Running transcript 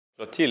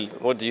Clotilde,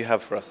 what do you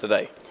have for us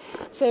today?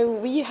 So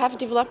we have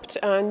developed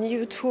a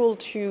new tool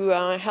to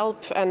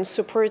help and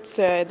support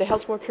the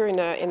health worker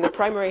in the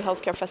primary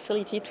healthcare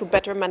facility to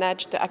better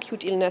manage the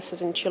acute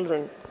illnesses in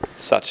children.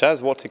 Such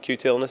as what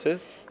acute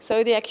illnesses?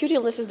 So the acute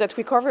illnesses that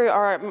we cover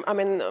are,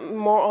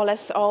 more or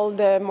less all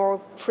the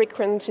more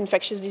frequent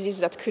infectious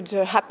diseases that could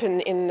happen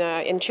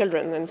in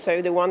children. And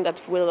so the one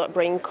that will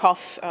bring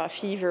cough,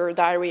 fever,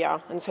 diarrhea.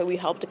 And so we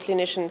help the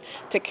clinician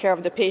take care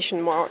of the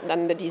patient more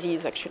than the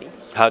disease, actually.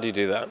 How do you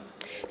do that?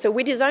 So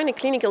we design a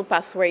clinical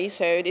pathway.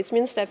 So this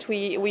means that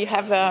we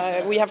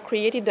have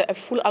created a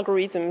full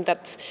algorithm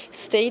that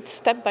states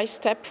step by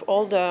step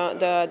all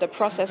the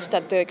process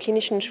that the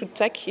clinician should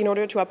take in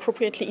order to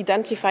appropriately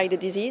identify the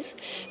disease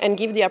and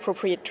give the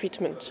appropriate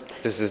treatment.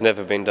 This has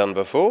never been done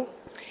before?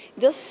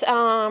 This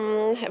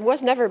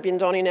was never been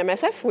done in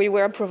MSF. We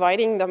were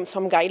providing them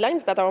some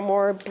guidelines that are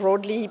more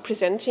broadly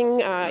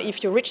presenting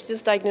if you reach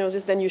this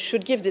diagnosis, then you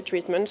should give the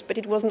treatment, but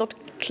it was not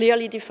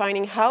clearly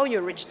defining how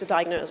you reach the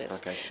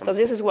diagnosis. Okay. So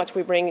this is what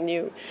we bring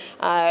new.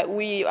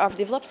 We have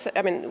developed,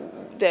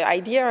 the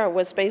idea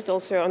was based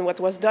also on what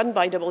was done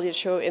by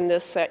WHO in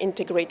this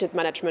integrated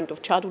management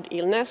of childhood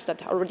illness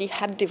that already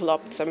had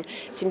developed some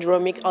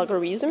syndromic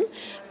algorithm,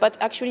 but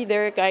actually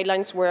their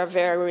guidelines were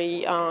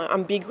very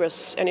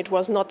ambiguous, and it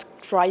was not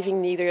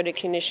driving neither the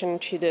clinician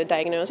to the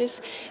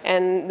diagnosis,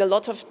 and a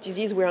lot of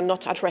disease were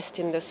not addressed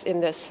in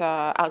this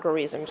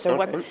algorithm.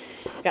 So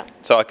okay.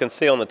 So I can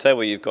see on the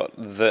table you've got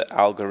the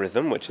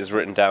algorithm, which is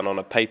written down on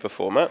a paper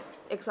format.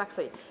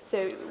 Exactly.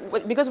 So,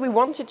 because we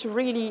wanted to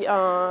really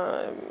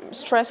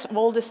stress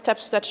all the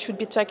steps that should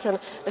be taken,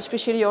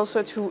 especially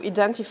also to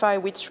identify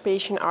which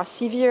patients are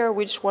severe,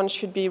 which ones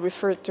should be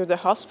referred to the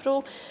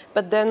hospital,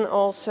 but then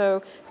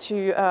also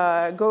to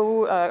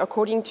go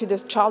according to the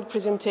child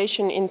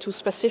presentation into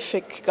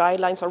specific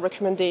guidelines or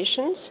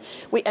recommendations,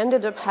 we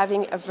ended up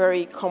having a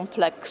very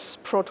complex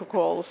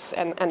protocols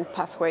and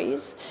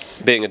pathways.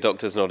 Being a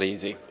doctor is not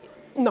easy.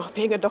 No,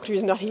 being a doctor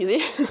is not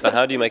easy. So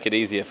how do you make it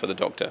easier for the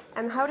doctor?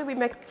 And how do we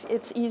make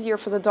it easier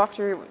for the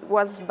doctor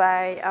was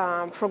by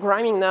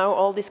programming now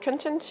all this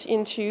content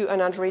into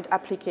an Android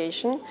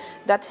application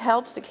that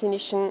helps the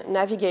clinician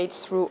navigate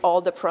through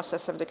all the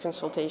process of the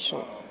consultation.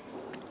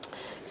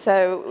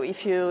 So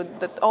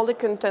all the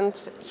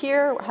content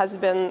here has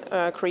been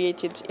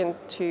created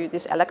into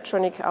this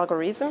electronic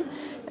algorithm,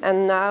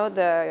 and now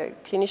the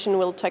clinician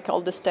will take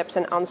all the steps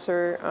and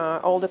answer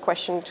all the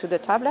questions to the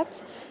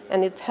tablet,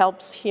 and it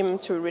helps him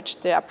to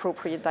reach the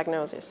appropriate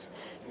diagnosis.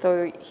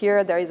 So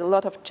here there is a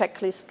lot of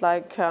checklists,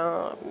 like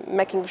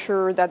making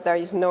sure that there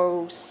is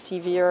no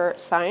severe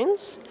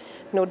signs,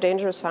 no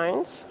danger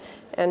signs.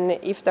 And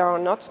if there are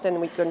not, then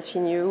we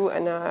continue,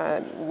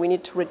 and we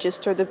need to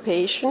register the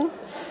patient.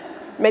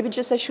 Maybe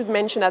just I should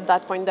mention at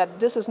that point that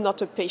this is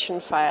not a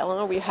patient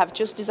file. We have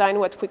just designed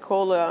what we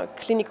call a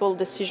clinical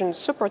decision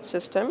support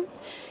system.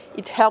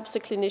 It helps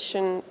the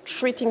clinician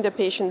treating the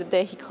patient the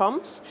day he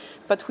comes,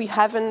 but we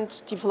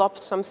haven't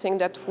developed something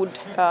that would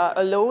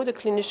allow the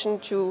clinician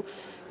to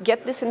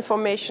get this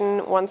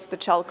information once the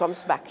child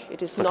comes back.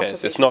 It is not. Okay,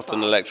 so it's not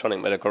an electronic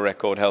medical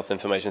record health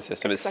information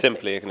system. Exactly. It's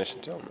simply a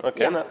clinician tool.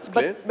 Okay, yeah. That's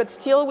clear. But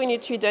still, we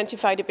need to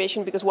identify the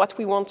patient, because what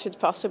we wanted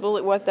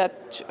possible was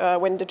that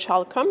when the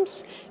child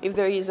comes, if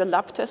there is a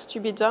lab test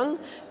to be done,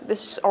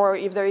 or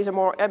if there is a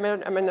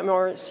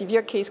more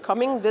severe case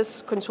coming,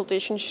 this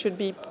consultation should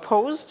be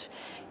paused,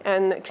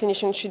 and the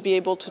clinician should be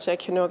able to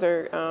take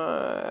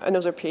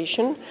another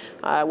patient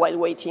while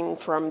waiting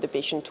for the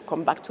patient to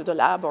come back to the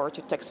lab or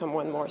to take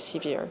someone more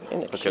severe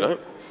in the queue.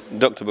 Okay,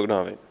 Dr.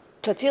 Bugnavi.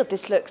 Clotilde,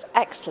 this looks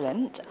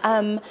excellent.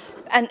 And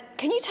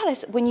can you tell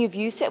us, when you've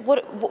used it,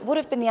 what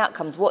have been the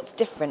outcomes? What's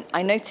different?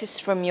 I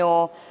noticed from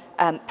your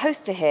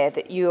poster here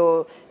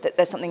that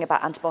there's something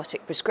about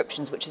antibiotic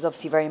prescriptions, which is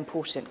obviously very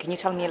important. Can you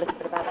tell me a little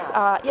bit about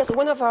that? Yes,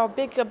 one of our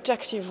big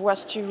objectives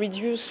was to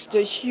reduce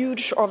the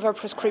huge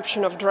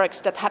overprescription of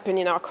drugs that happen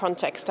in our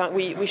context.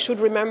 We should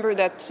remember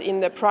that in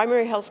the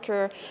primary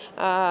healthcare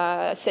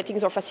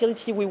settings or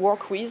facility we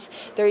work with,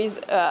 there's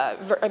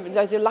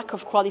a lack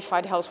of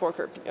qualified health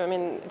workers.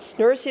 It's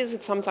nurses,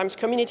 it's sometimes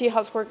community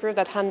health workers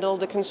that handle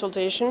the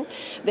consultation.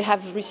 They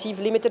have received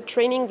limited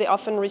training, they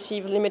often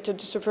receive limited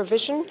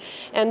supervision,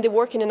 and they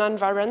work in an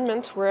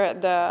environment where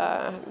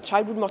the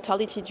childhood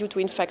mortality due to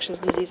infectious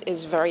disease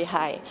is very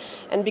high.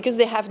 And because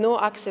they have no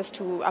access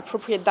to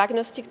appropriate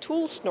diagnostic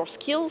tools nor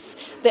skills,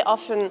 they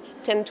often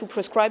tend to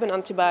prescribe an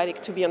antibiotic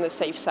to be on the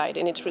safe side,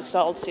 and it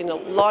results in a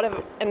lot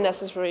of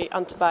unnecessary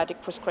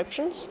antibiotic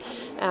prescriptions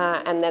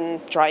and then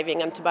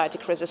driving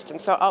antibiotic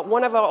resistance. So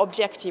one of our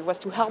objectives was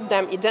to help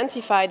them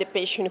identify the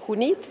patient who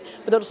need,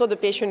 but also the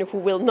patient who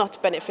will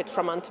not benefit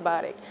from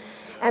antibiotic.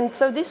 And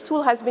so this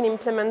tool has been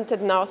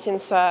implemented now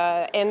since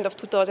end of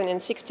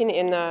 2016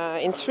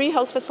 in 3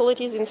 health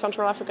facilities in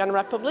Central African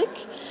Republic.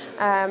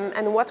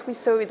 And what we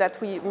saw is that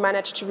we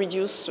managed to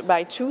reduce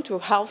by 2 to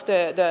half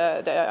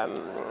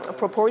the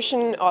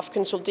proportion of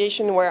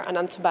consultation where an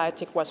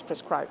antibiotic was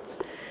prescribed.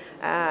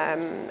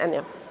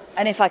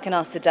 And if I can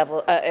ask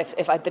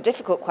the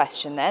difficult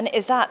question then,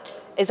 is that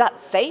Is that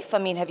safe? I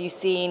mean, have you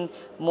seen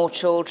more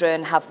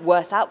children have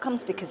worse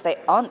outcomes because they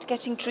aren't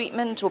getting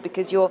treatment, or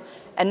because you're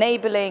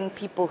enabling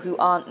people who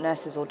aren't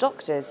nurses or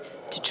doctors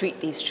to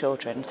treat these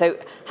children? So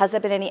has there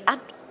been any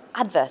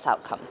adverse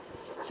outcomes?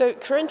 So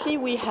currently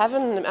we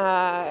haven't,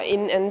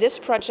 in this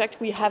project,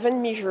 we haven't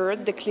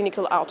measured the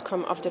clinical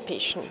outcome of the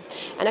patient.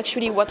 And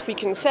actually what we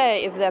can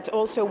say is that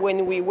also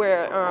when we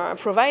were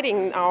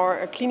providing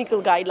our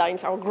clinical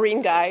guidelines, our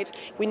green guide,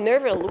 we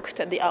never looked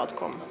at the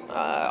outcome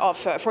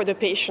for the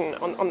patient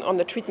on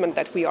the treatment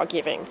that we are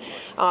giving.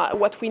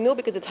 What we know,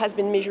 because it has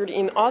been measured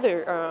in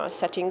other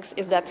settings,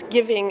 is that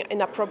giving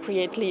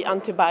inappropriately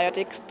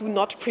antibiotics do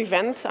not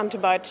prevent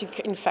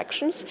antibiotic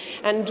infections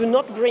and do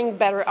not bring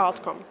better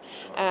outcome.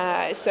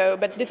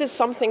 But this is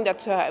something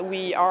that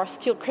we are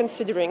still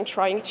considering,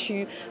 trying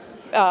to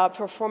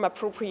perform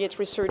appropriate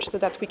research so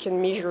that we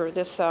can measure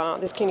this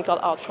clinical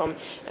outcome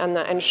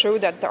and show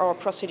that our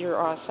procedures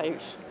are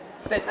safe.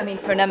 But I mean,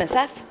 for an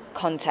MSF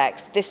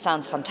context, this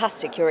sounds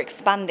fantastic. You're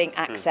expanding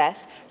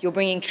access, you're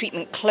bringing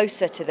treatment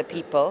closer to the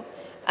people,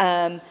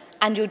 and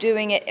you're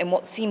doing it in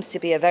what seems to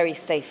be a very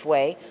safe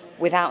way,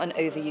 without an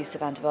overuse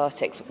of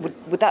antibiotics.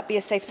 Would that be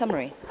a safe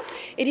summary?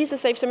 It is a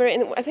safe summary,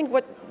 and I think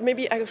what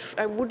maybe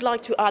I would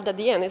like to add at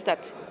the end is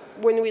that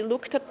when we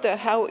looked at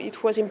how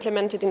it was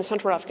implemented in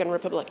Central African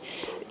Republic,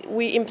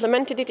 we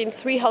implemented it in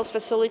 3 health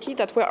facilities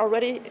that were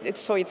already,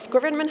 it's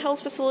government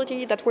health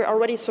facilities that were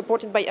already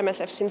supported by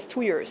MSF since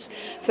 2 years.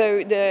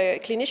 So the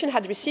clinician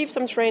had received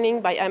some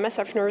training by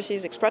MSF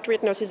nurses,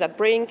 expatriate nurses that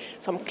bring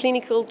some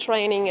clinical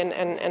training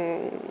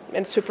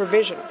and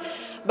supervision.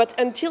 But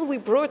until we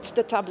brought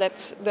the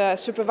tablet, the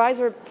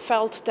supervisor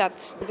felt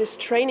that this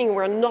training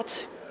were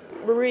not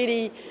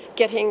really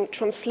getting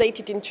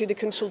translated into the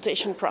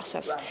consultation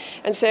process.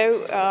 And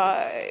so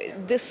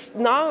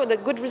now the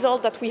good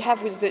result that we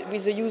have with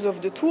the use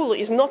of the tool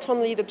is not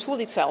only the tool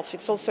itself,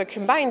 it's also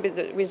combined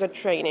with the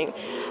training.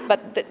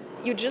 But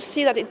you just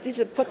see that it is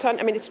it's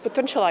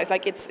potentialized,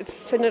 like it's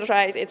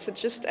synergized. It's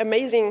just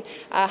amazing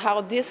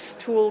how this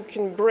tool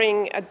can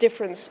bring a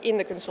difference in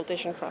the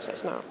consultation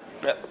process now.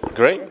 Yeah,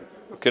 great.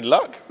 Good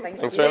luck.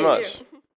 Thanks very much.